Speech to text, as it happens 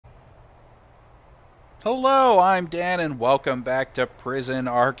Hello, I'm Dan, and welcome back to Prison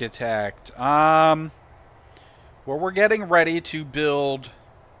Architect. Where we're getting ready to build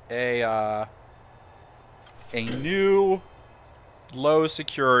a uh, a new low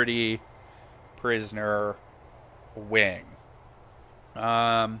security prisoner wing.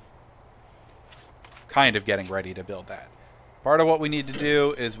 Um, kind of getting ready to build that. Part of what we need to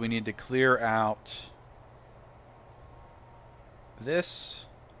do is we need to clear out this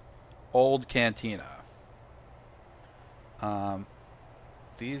old cantina. Um,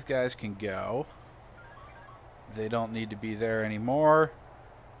 these guys can go. They don't need to be there anymore.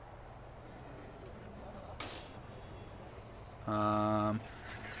 Um,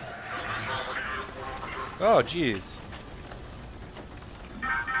 oh, geez.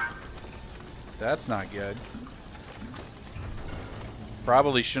 That's not good.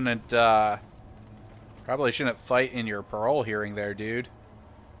 Probably shouldn't fight in your parole hearing there, dude.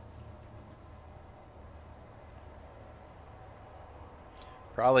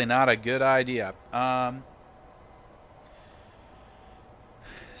 Probably not a good idea.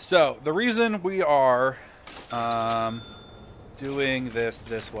 So the reason we are doing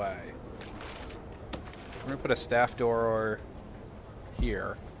this way, we're gonna put a staff door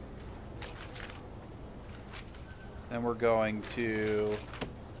here. Then we're going to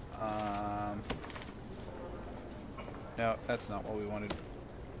no, that's not what we wanted.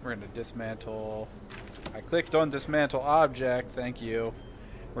 We're going to dismantle. I clicked on dismantle object. Thank you.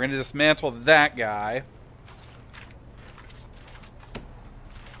 We're going to dismantle that guy.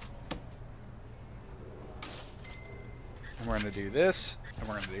 And we're going to do this. And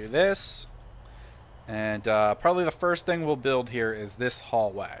we're going to do this. And probably the first thing we'll build here is this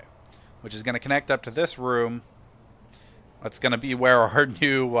hallway, which is going to connect up to this room. That's going to be where our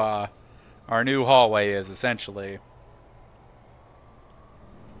new hallway is, essentially.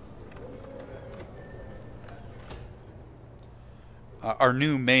 Our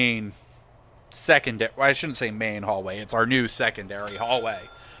new main secondary... Well, I shouldn't say main hallway. It's our new secondary hallway.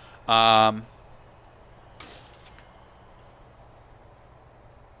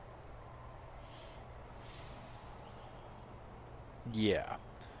 Yeah.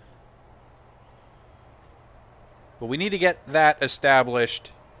 But we need to get that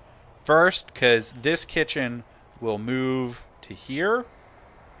established first, because this kitchen will move to here.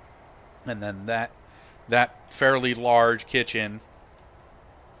 And then that fairly large kitchen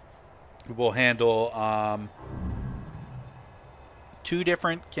will handle two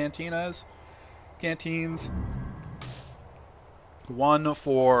different canteens. One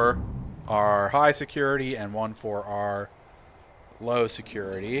for our high security and one for our low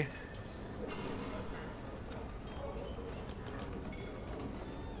security.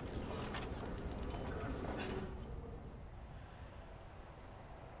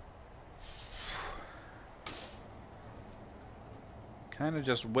 Kind of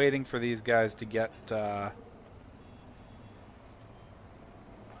just waiting for these guys to get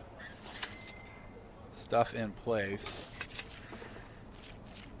stuff in place.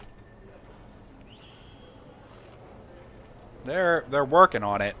 They're working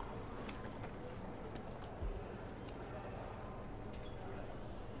on it.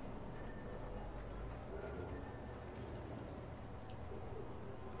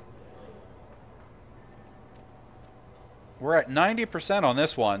 We're at 90% on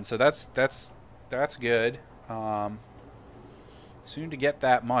this one, so that's good. Soon to get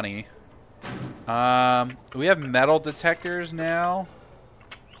that money. We have metal detectors now,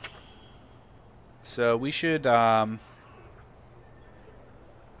 so we should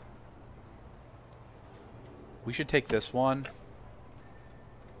take this one,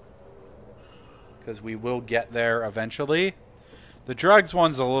 because we will get there eventually. The drugs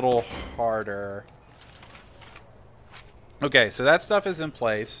one's a little harder. Okay, so that stuff is in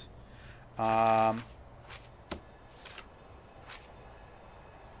place.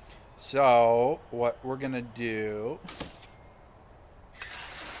 So what we're gonna do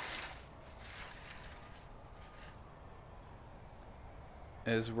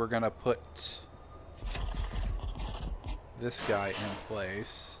is we're gonna put this guy in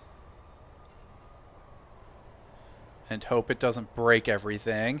place and hope it doesn't break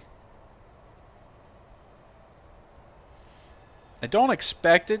everything. I don't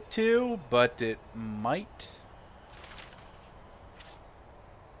expect it to, but it might.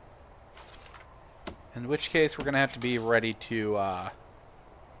 In which case, we're going to have to be ready to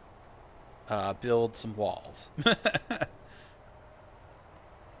build some walls.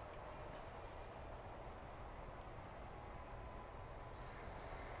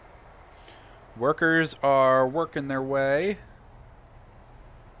 Workers are working their way.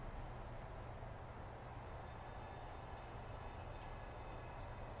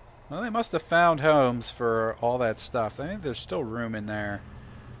 Well, they must have found homes for all that stuff. I think there's still room in there.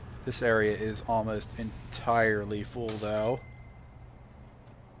 This area is almost entirely full, though.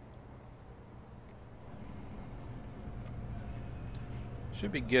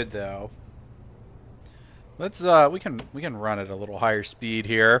 Should be good, though. Let's we can run at a little higher speed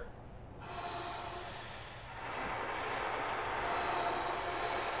here.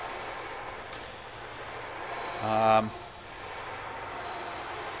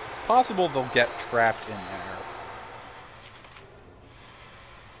 It's possible they'll get trapped in there.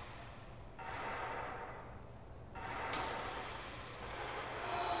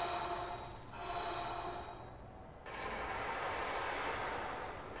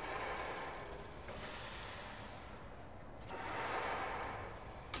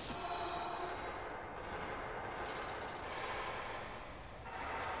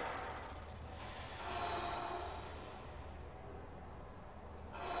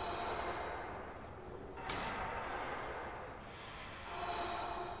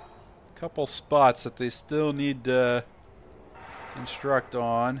 Couple spots that they still need to construct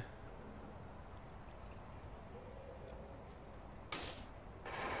on.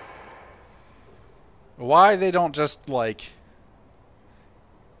 Why they don't just like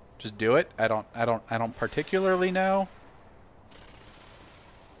just do it? I don't particularly know.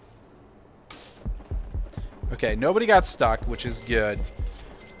 Okay, nobody got stuck, which is good.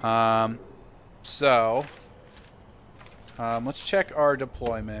 So let's check our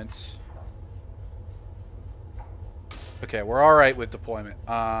deployment. Okay, we're alright with deployment.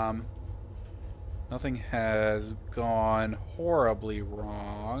 Nothing has gone horribly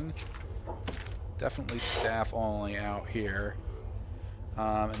wrong. Definitely staff only out here.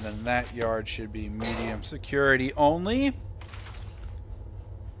 And then that yard should be medium security only.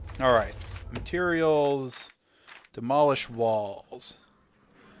 Alright. Materials. Demolish walls.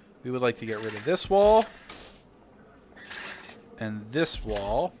 We would like to get rid of this wall. And this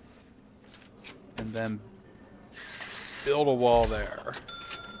wall. And then build a wall there.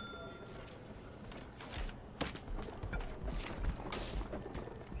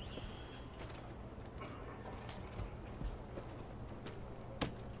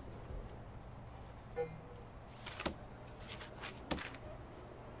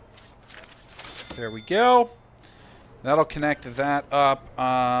 There we go. That'll connect that up.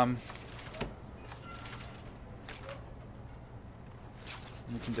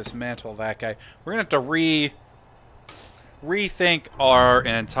 We can dismantle that guy. We're gonna have to rethink our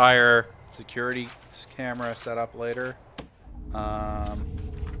entire security camera setup later. For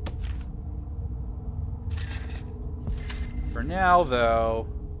now, though,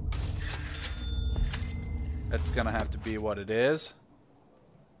 that's gonna have to be what it is.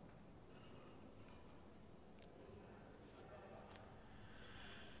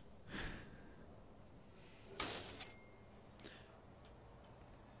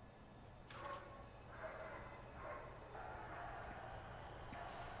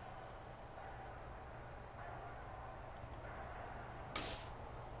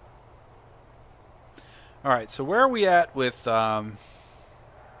 Alright, so where are we at with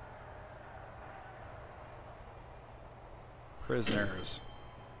prisoners?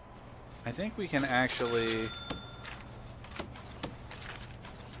 I think we can actually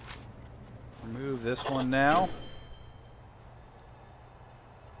remove this one now.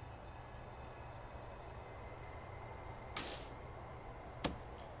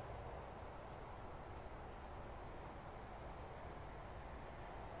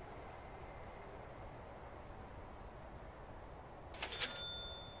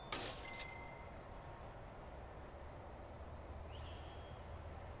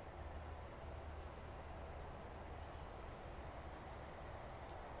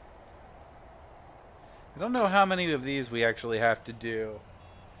 I don't know how many of these we actually have to do.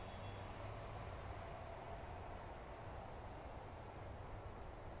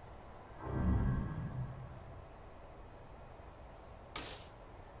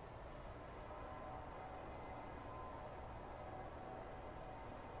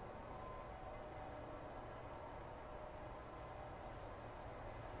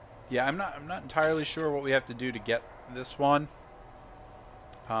 Yeah, I'm not entirely sure what we have to do to get this one.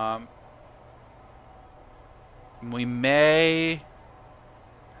 We may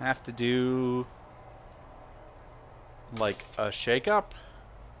have to do like a shakeup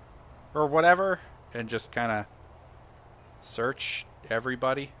or whatever and just kind of search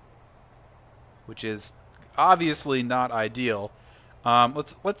everybody, which is obviously not ideal.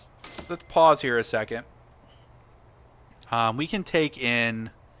 Let's pause here a second. We can take in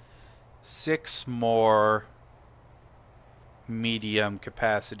 6 more medium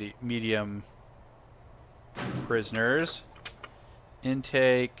capacity, medium prisoners.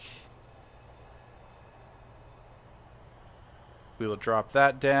 Intake. We will drop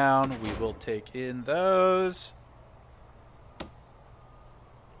that down. We will take in those.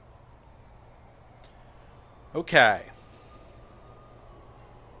 Okay.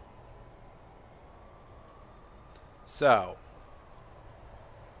 So,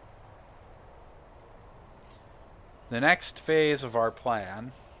 the next phase of our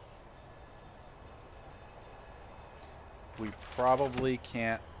plan, we probably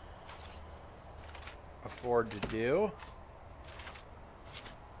can't afford to do.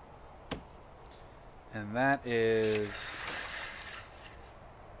 And that is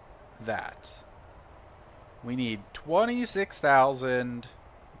that. We need 26,000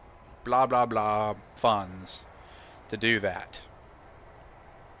 blah blah blah funds to do that.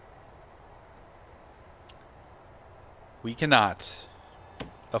 We cannot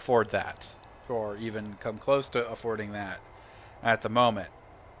afford that, or even come close to affording that at the moment.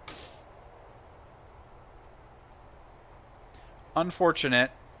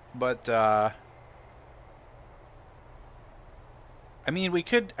 Unfortunate, but I mean, we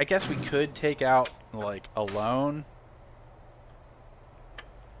could, I guess we could take out, like, a loan.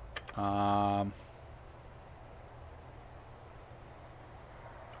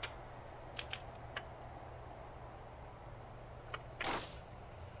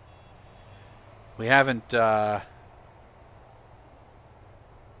 We haven't,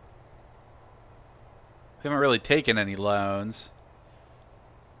 really taken any loans.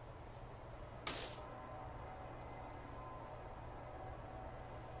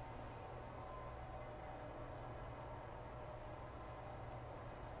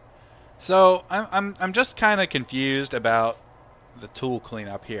 So I'm just kind of confused about the tool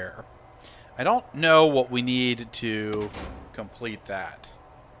cleanup here. I don't know what we need to complete that.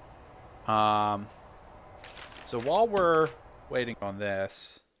 So while we're waiting on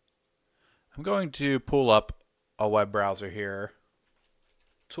this, I'm going to pull up a web browser here.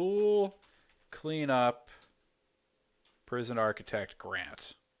 Tool cleanup prison architect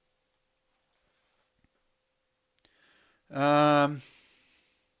grant.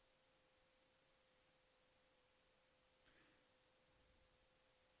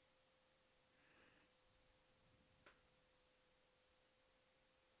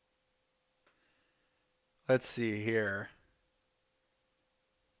 Let's see here.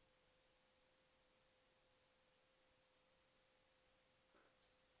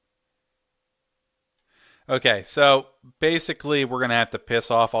 Okay, so basically we're going to have to piss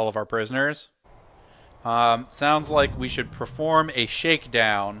off all of our prisoners. Sounds like we should perform a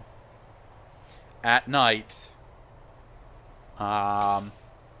shakedown at night. And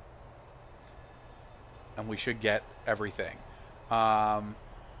we should get everything.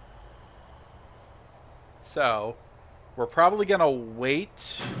 So, we're probably going to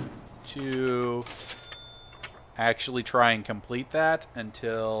wait to actually try and complete that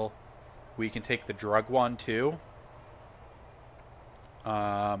until we can take the drug one too.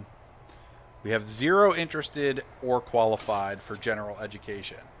 We have 0 interested or qualified for general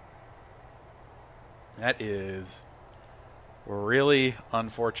education. That is really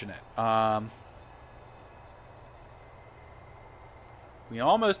unfortunate. We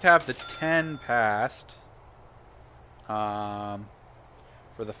almost have the 10 passed for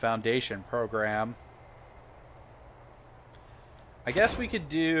the foundation program. I guess we could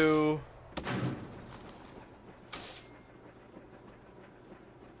do...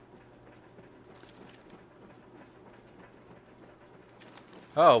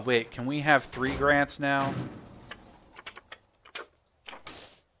 Oh, wait, can we have 3 grants now?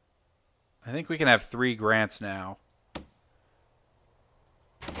 I think we can have 3 grants now.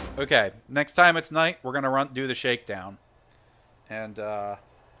 Okay, next time it's night, we're going to do the shakedown. And,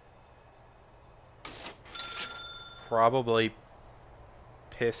 probably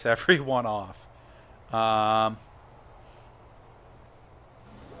piss everyone off.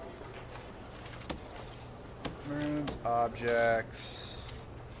 Rooms, objects,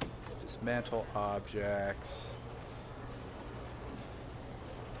 dismantle objects.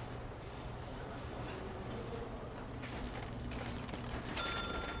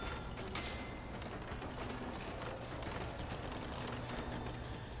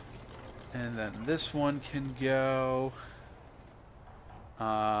 And then this one can go.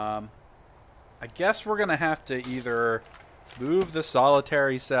 I guess we're going to have to either move the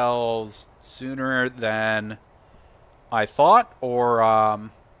solitary cells sooner than I thought, or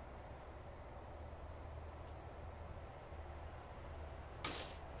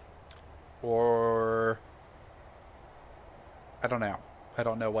I don't know. I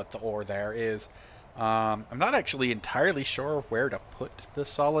don't know what the ore there is. I'm not actually entirely sure where to put the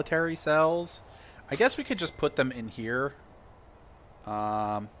solitary cells. I guess we could just put them in here.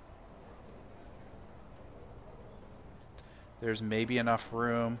 There's maybe enough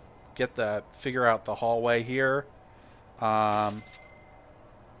room. Figure out the hallway here. And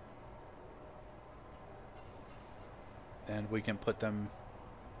we can put them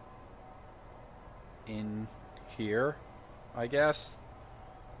in here, I guess.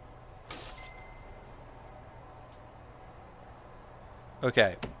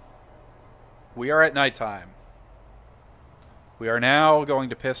 Okay. We are at nighttime. We are now going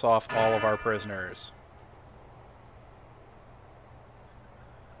to piss off all of our prisoners.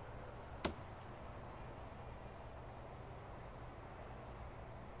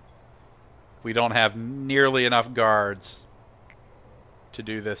 We don't have nearly enough guards to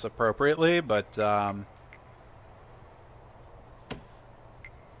do this appropriately, but alright,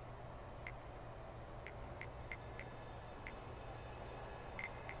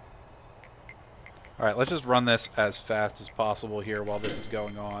 let's just run this as fast as possible here while this is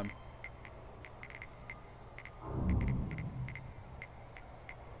going on.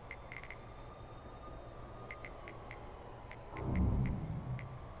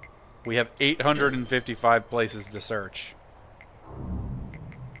 We have 855 places to search.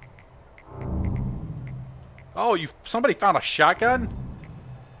 Oh, somebody found a shotgun?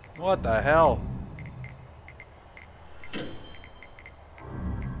 What the hell?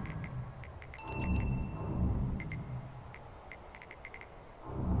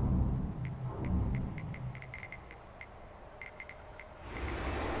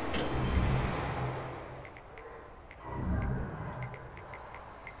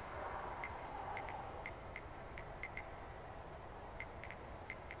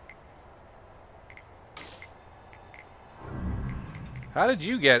 How did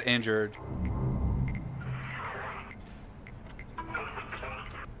you get injured?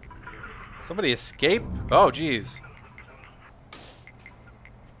 Somebody escape? Oh, jeez.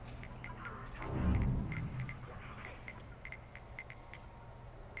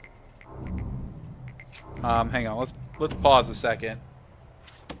 Hang on. Let's pause a second.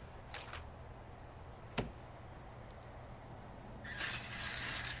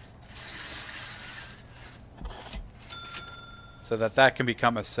 So that can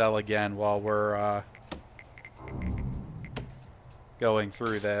become a cell again while we're going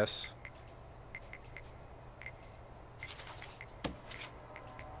through this.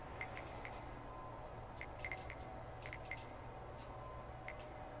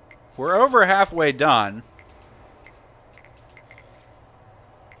 We're over halfway done.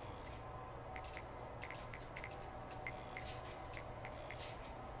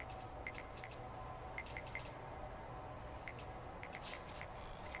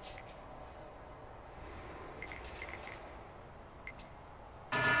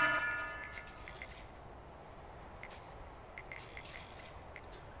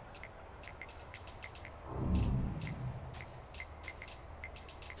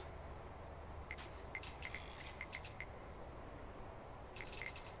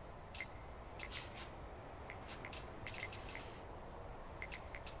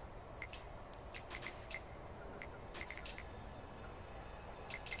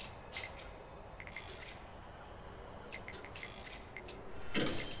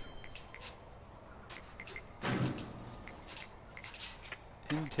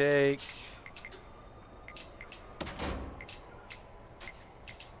 Intake.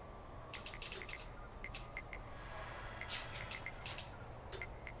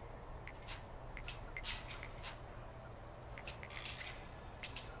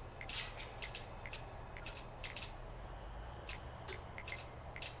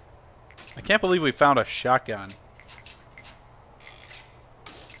 I can't believe we found a shotgun.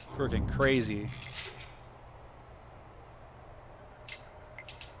 Freaking crazy.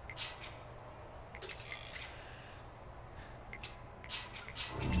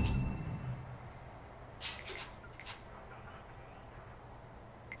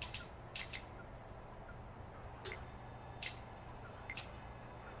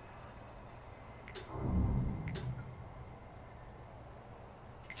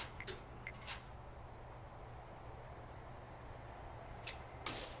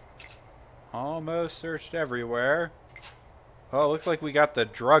 Almost searched everywhere. Oh, looks like we got the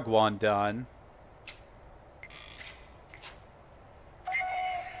drug one done.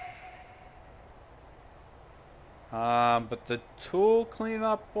 But the tool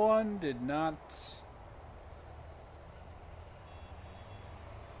cleanup one did not...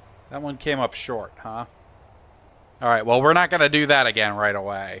 That one came up short, huh? Alright, well, we're not going to do that again right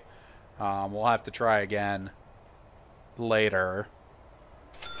away. We'll have to try again later.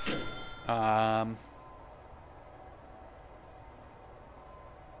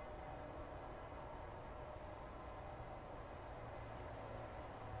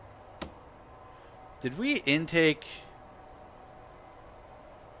 Did we intake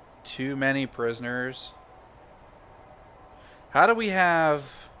too many prisoners? How do we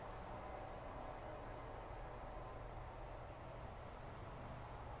have...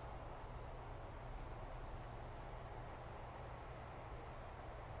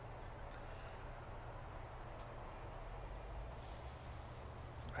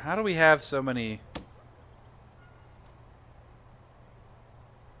 How do we have so many...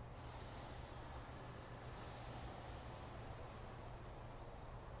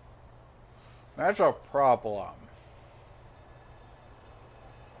 That's a problem.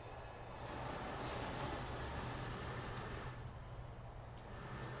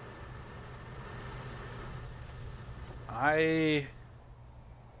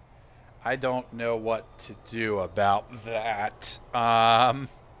 I don't know what to do about that.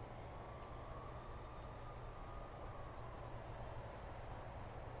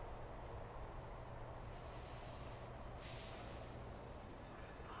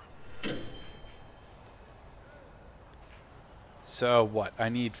 So what? I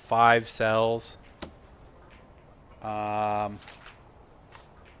need 5 cells. 3.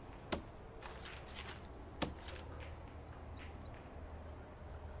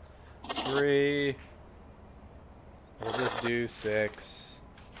 We'll just do 6.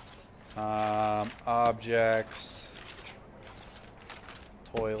 Objects.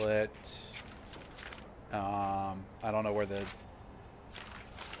 Toilet. I don't know where the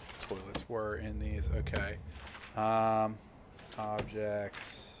toilets were in these. Okay.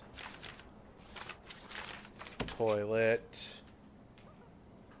 Objects. Toilet.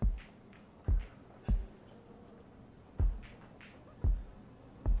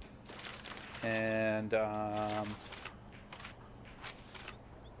 And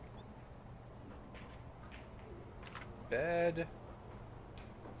bed.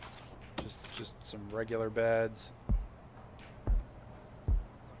 Just some regular beds.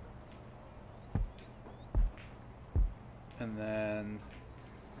 And then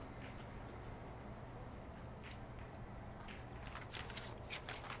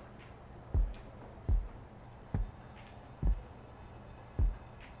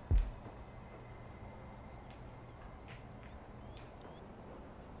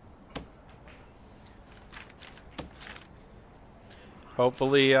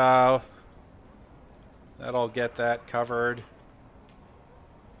hopefully that'll get that covered.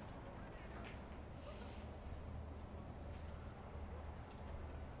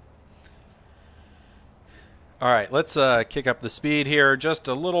 All right, let's kick up the speed here just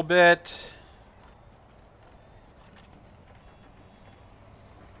a little bit.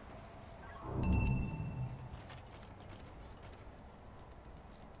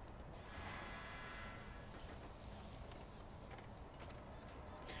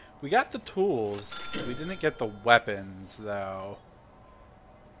 We got the tools. We didn't get the weapons, though.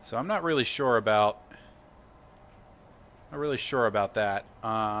 So I'm not really sure about... that.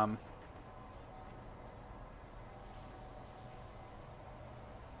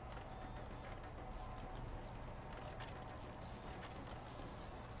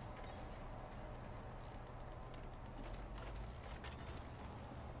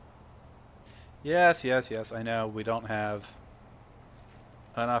 Yes, I know we don't have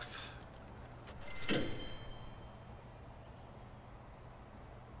enough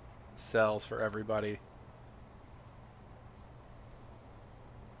cells for everybody.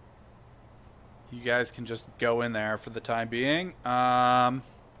 You guys can just go in there for the time being.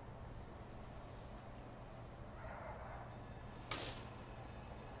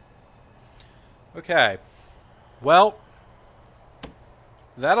 Okay. Well,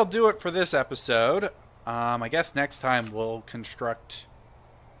 that'll do it for this episode. I guess next time we'll construct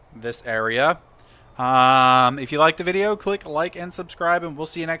this area. If you liked the video, click like and subscribe, and we'll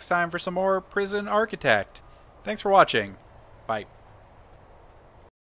see you next time for some more Prison Architect. Thanks for watching. Bye.